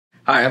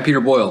Hi, I'm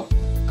Peter Boyle.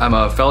 I'm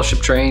a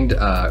fellowship-trained,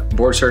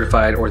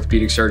 board-certified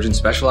orthopedic surgeon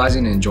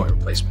specializing in joint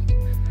replacement.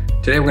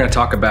 Today we're going to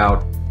talk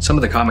about some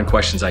of the common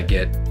questions I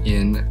get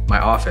in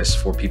my office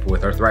for people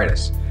with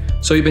arthritis.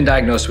 So you've been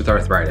diagnosed with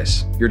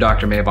arthritis. Your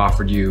doctor may have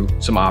offered you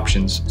some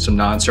options, some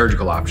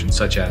non-surgical options,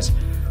 such as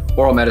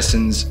oral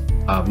medicines,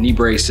 knee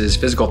braces,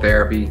 physical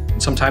therapy,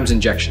 and sometimes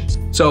injections.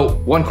 So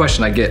one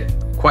question I get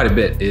quite a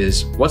bit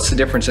is, what's the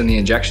difference in the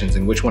injections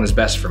and which one is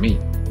best for me?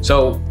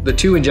 So the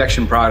two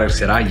injection products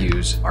that I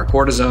use are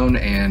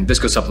cortisone and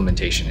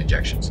viscosupplementation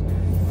injections.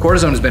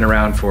 Cortisone has been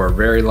around for a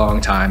very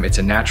long time. It's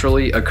a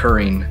naturally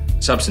occurring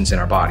substance in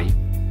our body.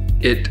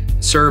 It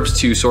serves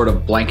to sort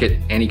of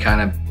blanket any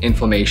kind of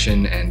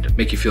inflammation and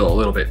make you feel a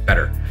little bit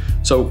better.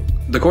 So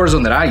the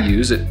cortisone that I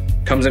use, it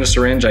comes in a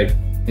syringe. I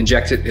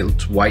inject it,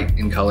 it's white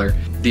in color.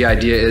 The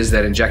idea is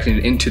that injecting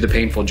it into the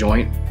painful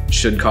joint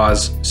should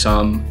cause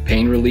some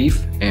pain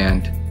relief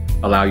and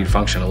allow you to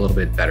function a little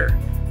bit better.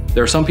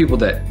 There are some people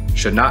that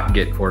should not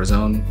get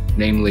cortisone,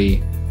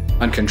 namely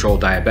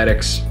uncontrolled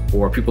diabetics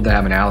or people that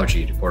have an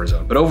allergy to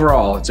cortisone. But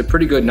overall, it's a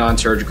pretty good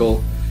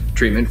non-surgical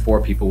treatment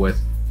for people with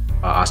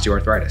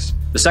osteoarthritis.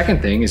 The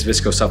second thing is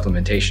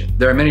viscosupplementation.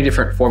 There are many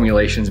different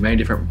formulations, many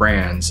different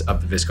brands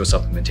of the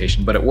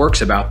viscosupplementation, but it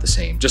works about the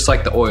same, just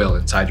like the oil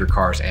inside your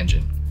car's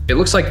engine. It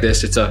looks like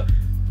this.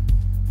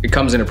 It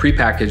comes in a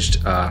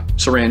prepackaged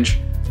syringe.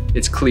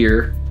 It's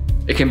clear.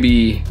 It can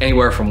be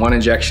anywhere from one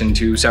injection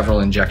to several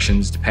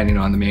injections, depending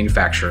on the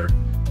manufacturer.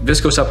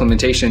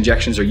 Viscosupplementation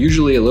injections are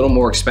usually a little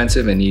more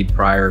expensive and need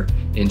prior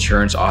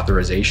insurance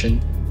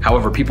authorization.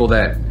 However, people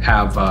that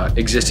have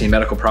existing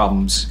medical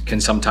problems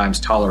can sometimes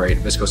tolerate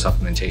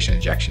viscosupplementation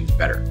injections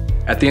better.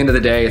 At the end of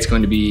the day, it's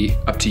going to be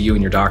up to you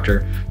and your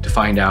doctor to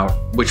find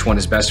out which one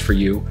is best for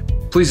you.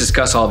 Please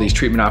discuss all these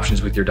treatment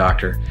options with your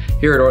doctor.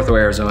 Here at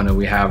OrthoArizona,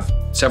 we have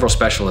several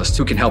specialists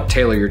who can help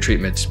tailor your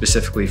treatment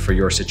specifically for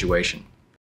your situation.